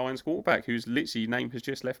the Lions quarterback, whose literally name has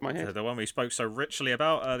just left my head. The one we spoke so richly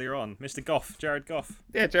about earlier on, Mr. Goff, Jared Goff.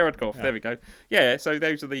 Yeah, Jared Goff. Yeah. There we go. Yeah, so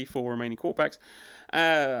those are the four remaining quarterbacks.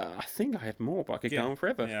 I think I had more, but I could go on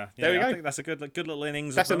forever. Yeah. There we go. I think that's a good little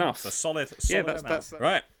innings. That's enough. A solid amount.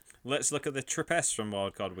 Right. Let's look at the Trip S from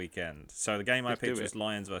Wildcard weekend. So the game I picked was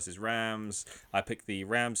Lions versus Rams. I picked the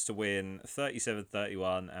Rams to win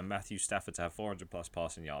 37-31 and Matthew Stafford to have 400-plus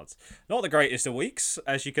passing yards. Not the greatest of weeks,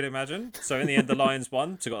 as you can imagine. So in the end, the Lions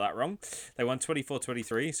won. So got that wrong. They won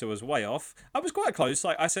 24-23, so it was way off. I was quite close.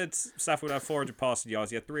 Like I said, Stafford would have 400 passing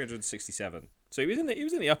yards. He had 367. So he was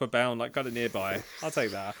in the upper bound, like kind of nearby. I'll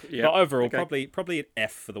take that. Yeah, but overall, probably an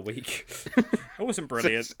F for the week. It wasn't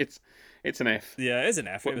brilliant. It's an F. Yeah, it's an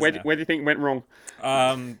F. Where do you think it went wrong?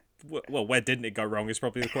 Well, where didn't it go wrong is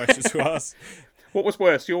probably the question to ask. What was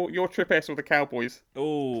worse, your Trip S or the Cowboys?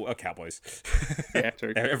 Oh, Cowboys. Yeah,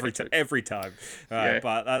 true. Every time. Yeah.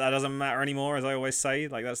 But that doesn't matter anymore, as I always say.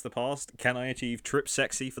 Like, that's the past. Can I achieve Trip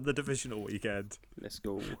Sexy for the divisional weekend? Let's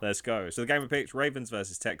go. So the game we picked, Ravens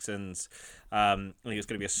versus Texans. I think it's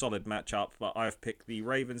going to be a solid matchup, but I've picked the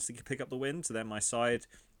Ravens to pick up the win, so they're my side.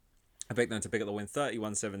 I picked them to pick up the win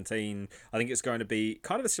 31-17. I think it's going to be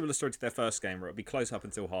kind of a similar story to their first game where it'll be close up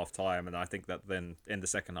until half time, and I think that then in the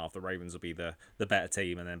second half the Ravens will be the better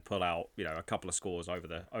team and then pull out, a couple of scores over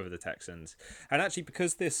the Texans. And actually,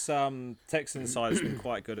 because this Texans side has been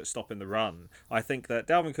quite good at stopping the run, I think that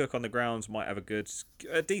Dalvin Cook on the grounds might have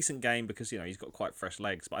a decent game because he's got quite fresh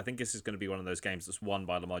legs. But I think this is going to be one of those games that's won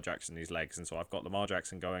by Lamar Jackson and his legs, and so I've got Lamar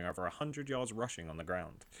Jackson going over 100 yards rushing on the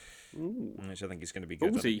ground. Ooh. Which I think is going to be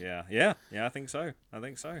good. Ballsy. Yeah, I think so.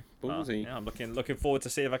 Ballsy. I'm looking forward to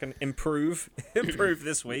see if I can improve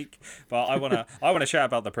this week. But I wanna chat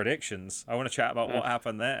about the predictions. I want to chat about what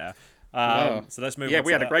happened there. So let's move on. Yeah,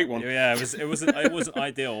 we had a great one. Yeah, it wasn't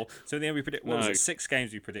ideal. So in the end we predict 6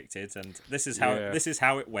 games we predicted, and this is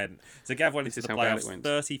how it went. So Gav went into the playoffs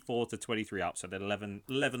 34-23 up, so they're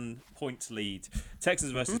 11 points lead.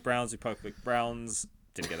 Texans versus Browns, we both picked Browns.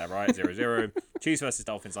 Didn't get that right, 0-0. Chiefs versus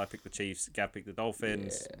Dolphins, I picked the Chiefs. Gav picked the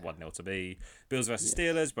Dolphins, 1-0 to me. Bills versus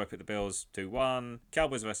Steelers, both picked the Bills, 2-1.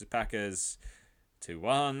 Cowboys versus Packers,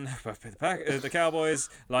 2-1. Both picked the Cowboys.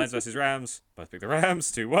 Lions versus Rams, both picked the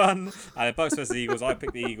Rams, 2-1. And then Bucks versus Eagles, I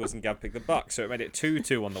picked the Eagles and Gav picked the Bucks. So it made it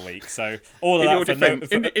 2-2 on the week. So all of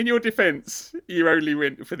in your defence, you only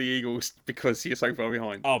went for the Eagles because you're so far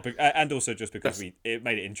behind. Oh, and also just because it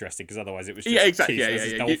made it interesting, because otherwise it was just exactly. Chiefs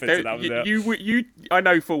versus Dolphins. And that was I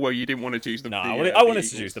know full well you didn't want to choose the. No, I wanted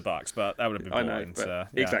to choose the Bucks, but that would have been boring.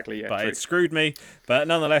 Exactly, yeah. But it screwed me. But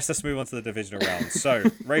nonetheless, let's move on to the divisional rounds. So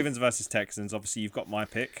Ravens versus Texans. Obviously, you've got my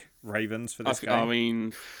pick, Ravens, for this game. I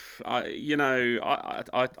mean, I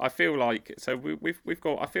feel like we've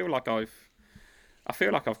got. I feel like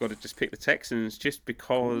I've got to just pick the Texans just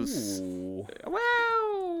because. Ooh.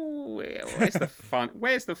 Well, where's the fun?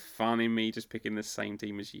 Where's the fun in me just picking the same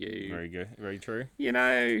team as you? Very good, very true.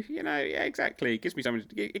 Yeah, exactly. It gives me something.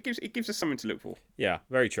 It gives us something to look for. Yeah,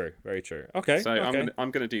 very true, very true. Okay, so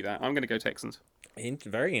I'm gonna do that. I'm gonna go Texans.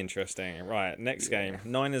 Very interesting. Right, next game,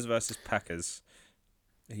 Niners versus Packers.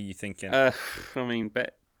 Who are you thinking? I mean,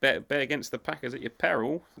 bet against the Packers at your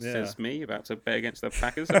peril, says me, about to bet against the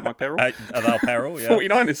Packers at my peril. At our peril, yeah.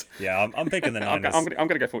 49ers. Yeah, I'm picking the Niners. I'm going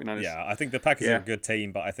to go 49ers. Yeah, I think the Packers are a good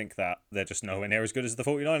team, but I think that they're just nowhere near as good as the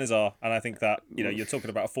 49ers are. And I think that, you're talking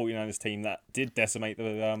about a 49ers team that did decimate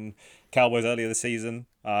the Cowboys earlier this season.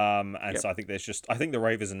 So I think I think the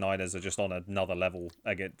Ravens and Niners are just on another level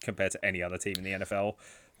again compared to any other team in the NFL.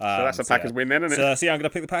 So that's a Packers win then, isn't it? So I'm going to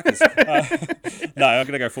pick the Packers. No, I'm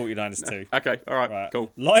going to go 49ers too. Okay, all right,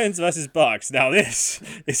 cool. Lions versus Bucks. Now this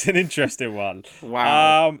is an interesting one.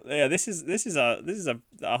 Wow. This is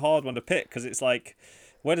a hard one to pick because it's like,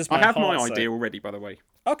 where does my I have heart my say? idea already, by the way.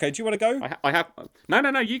 Okay, do you want to go? I have.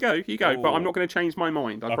 No, you go. Ooh. But I'm not going to change my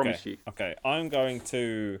mind. I promise you. Okay, I'm going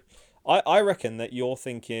to. I reckon that you're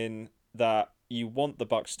thinking that you want the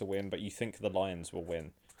Bucks to win, but you think the Lions will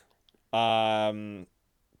win.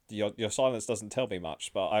 Your silence doesn't tell me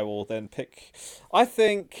much, but I will then pick. I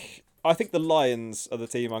think the Lions are the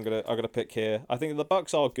team I'm gonna pick here. I think the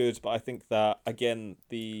Bucks are good, but I think that again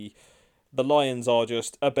the Lions are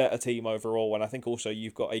just a better team overall, and I think also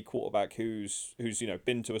you've got a quarterback who's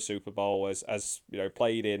been to a Super Bowl, as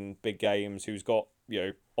played in big games, who's got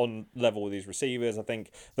on level with these receivers. I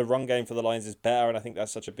think the run game for the Lions is better, and I think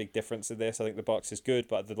that's such a big difference in this. I think the Bucks is good,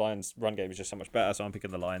 but the Lions' run game is just so much better, so I'm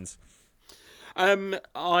picking the Lions.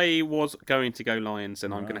 I was going to go Lions,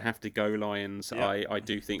 and I'm going to have to go Lions. Yeah. I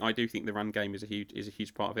do think the run game is a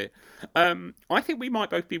huge part of it. I think we might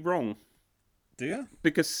both be wrong. Do you?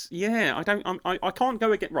 Because I can't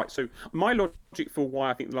go again. Right. So my logic for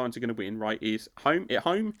why I think the Lions are going to win, right, is at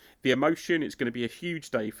home. The emotion. It's going to be a huge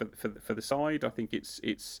day for the side. I think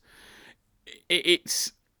it's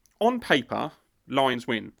on paper. Lions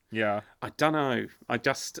win. Yeah. I don't know. I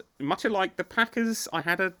just, much like the Packers, I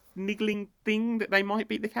had a niggling thing that they might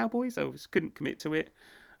beat the Cowboys. I couldn't commit to it.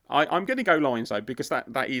 I'm going to go Lions though, because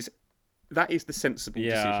that is the sensible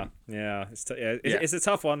decision. Yeah. It's a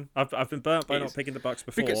tough one. I've been burnt by not picking the Bucks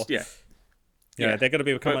before. Because, they're going to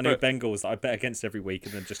become my new Bengals that I bet against every week,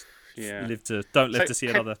 and then just don't live to see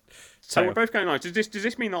another. So we're both going Lions. Does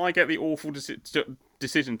this mean that I get the awful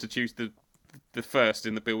decision to choose the first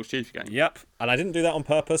in the Bills-Chiefs game? Yep, and I didn't do that on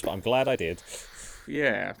purpose, but I'm glad I did.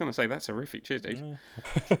 Yeah, I was going to say, that's horrific. Cheers, dude.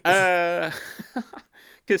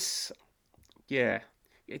 Because, do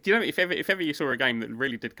you know, if ever you saw a game that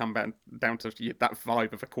really did come down to that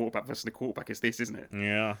vibe of a quarterback versus the quarterback, it's this, isn't it?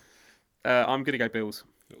 Yeah. I'm going to go Bills.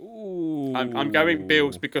 Ooh. I'm going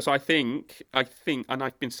Bills because I think, and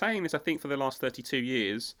I've been saying this, I think, for the last 32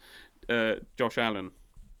 years, Josh Allen.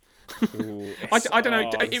 Ooh, I don't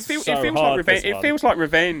know. It feels like revenge.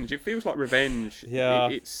 It feels like revenge. Yeah.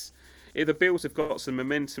 The Bills have got some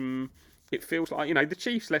momentum. it feels like, the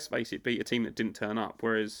Chiefs, let's face it, beat a team that didn't turn up,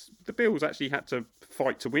 whereas the Bills actually had to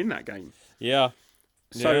fight to win that game. Yeah.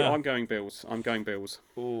 So Yeah. I'm going Bills.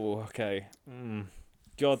 Oh, okay.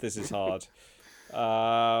 God, this is hard.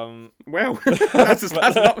 Well, that's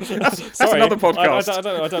another podcast.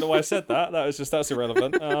 I don't know why I said that. That's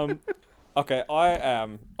irrelevant. Okay,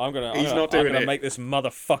 I'm gonna make this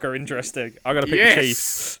motherfucker interesting. I'm gonna pick the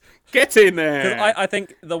Chiefs. Get in there. Because I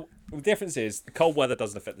think the difference is the cold weather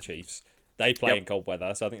doesn't affect the Chiefs. They play in cold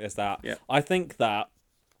weather, so I think there's that. Yep. I think that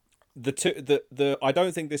I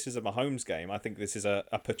don't think this is a Mahomes game. I think this is a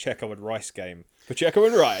Pacheco and Rice game. Pacheco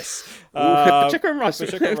and Rice. Pacheco and Rice.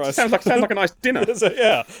 Sounds like a nice dinner. So,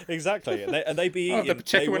 yeah, exactly. And they be eating. The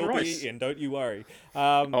Pacheco and Rice. Be eating, don't you worry.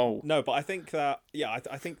 No, but I think that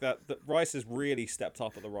I think that Rice has really stepped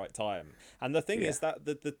up at the right time. And the thing is that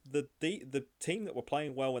the team that were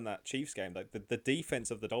playing well in that Chiefs game, like the defense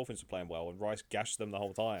of the Dolphins were playing well, and Rice gashed them the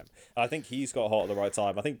whole time. And I think he's got hot at the right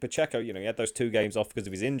time. I think Pacheco, he had those 2 games off because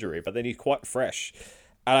of his injury, but then he's quite fresh.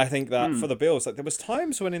 And I think that for the Bills, like there was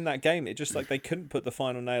times when in that game it just like they couldn't put the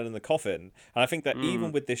final nail in the coffin. And I think that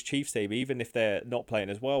even with this Chiefs team, even if they're not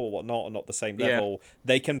playing as well or whatnot, or not the same level,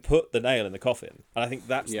 they can put the nail in the coffin. And I think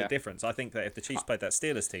that's the difference. I think that if the Chiefs played that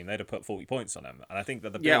Steelers team, they'd have put 40 points on them. And I think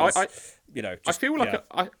that the Bills,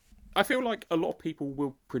 I feel like a lot of people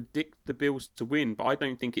will predict the Bills to win, but I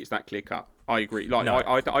don't think it's that clear cut. I agree. Like no.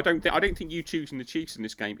 I don't think you choosing the Chiefs in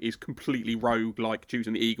this game is completely rogue like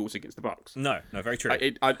choosing the Eagles against the Bucks. No, very true.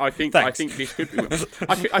 I think this could be.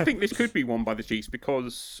 I think this could be won by the Chiefs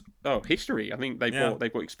because history. I think they've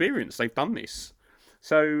got experience. They've done this.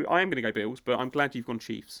 So I am going to go Bills, but I'm glad you've gone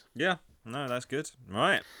Chiefs. Yeah. No, that's good.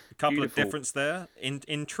 Right. A couple of difference there.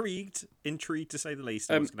 Intrigued to say the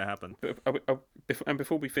least, what's going to happen. And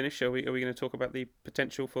before we finish, are we going to talk about the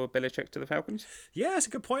potential for Belichick to the Falcons? Yeah, it's a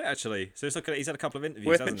good point, actually. So he's had a couple of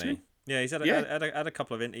interviews, hasn't he? Yeah, he's had a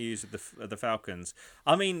couple of interviews with the Falcons.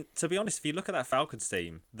 I mean, to be honest, if you look at that Falcons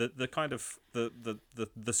team, the kind of the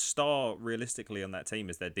star realistically on that team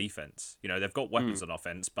is their defense. They've got weapons on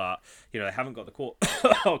offense, but they haven't got the core.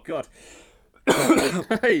 Oh God.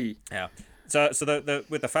 Hey. Yeah. So the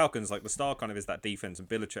with the Falcons, like the star kind of is that defense, and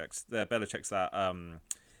Belichick's that.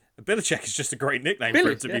 Belichick is just a great nickname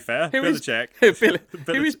for him, to be fair. Belichick. Who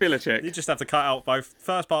is Belichick? You just have to cut out both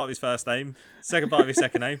first part of his first name, second part of his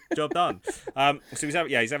second name. Job done. So he's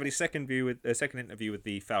having his second interview with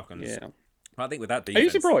the Falcons. Yeah. I think with that defense. Are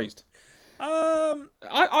you surprised?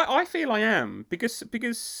 I feel I am because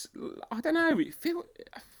I don't know.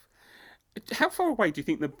 How far away do you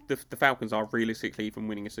think the Falcons are realistically from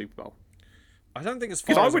winning a Super Bowl? I don't think as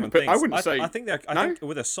far as I wouldn't say. I think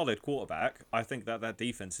with a solid quarterback, I think that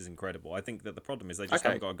defense is incredible. I think that the problem is they just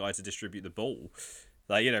haven't got a guy to distribute the ball.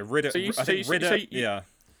 Like Ridder. Ridder. You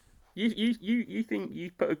think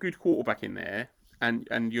you put a good quarterback in there,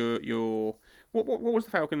 and your what was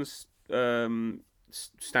the Falcons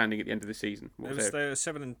standing at the end of the season? They were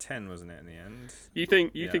 7-10, wasn't it, in the end? You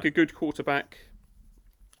think a good quarterback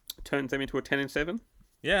turns them into a 10-7?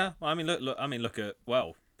 Yeah, I mean, look at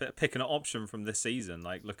pick an option from this season.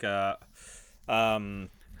 Like, look at who's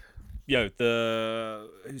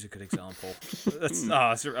a good example?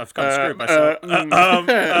 I've kind of screwed myself.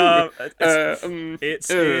 It's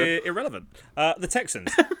irrelevant. The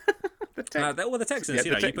Texans. The Texans,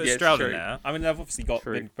 you put Stroud in there. I mean, they've obviously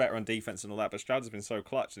been better on defense and all that, but Stroud has been so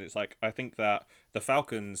clutch, and it's like I think that the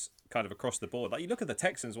Falcons kind of across the board, like you look at the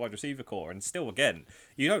Texans wide receiver core, and still again,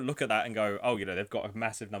 you don't look at that and go, oh, they've got a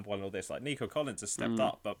massive number one and all this. Like Nico Collins has stepped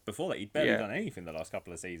up, but before that, he'd barely done anything the last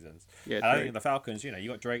couple of seasons. Yeah, and I think the Falcons, you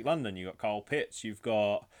got Drake London, you got Kyle Pitts, you've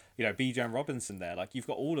got Bijan Robinson there. Like you've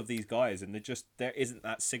got all of these guys, and there isn't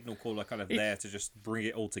that signal caller kind of there to just bring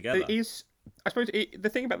it all together. I suppose the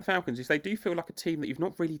thing about the Falcons is they do feel like a team that you've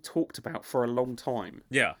not really talked about for a long time.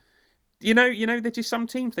 Yeah. They're just some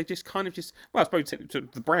teams, they just kind of I suppose to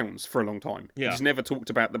the Browns for a long time. Yeah. You just never talked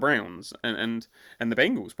about the Browns and the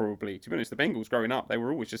Bengals probably. To be honest, the Bengals growing up, they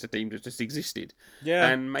were always just a team that just existed. Yeah.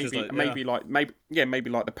 And maybe like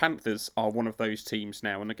the Panthers are one of those teams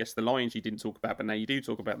now. And I guess the Lions you didn't talk about, but now you do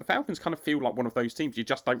talk about. The Falcons kind of feel like one of those teams. You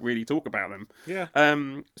just don't really talk about them. Yeah.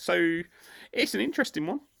 So it's an interesting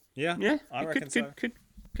one. Yeah, I reckon so.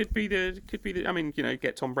 Could be the. I mean,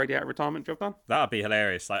 get Tom Brady out of retirement, job done. That'd be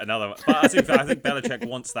hilarious. Like another. But I think Belichick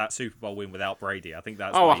wants that Super Bowl win without Brady. I think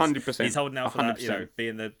that's 100%. He's holding out for 100%. That.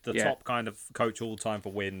 Being the top kind of coach all time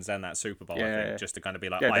for wins and that Super Bowl. I think just to kind of be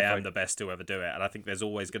like, I am the best to ever do it. And I think there's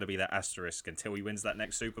always going to be that asterisk until he wins that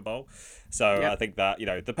next Super Bowl. So I think that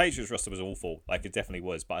the Patriots roster was awful. Like it definitely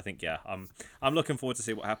was. But I think I'm looking forward to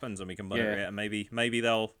see what happens and we can monitor it. And maybe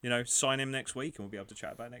they'll sign him next week and we'll be able to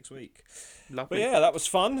chat about it next week. Lovely. But yeah, that was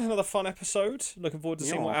fun. another fun episode. Looking forward to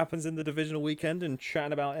seeing what happens in the divisional weekend and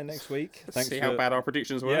chatting about it next week. Thanks. See how bad our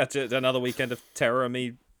predictions were. Yeah, another weekend of terror and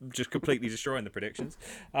me just completely destroying the predictions.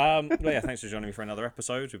 But yeah, thanks for joining me for another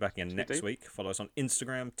episode. We'll be back again next week. Follow us on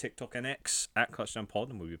Instagram, TikTok, and X @ClutchdownPod,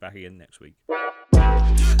 and we'll be back again next week.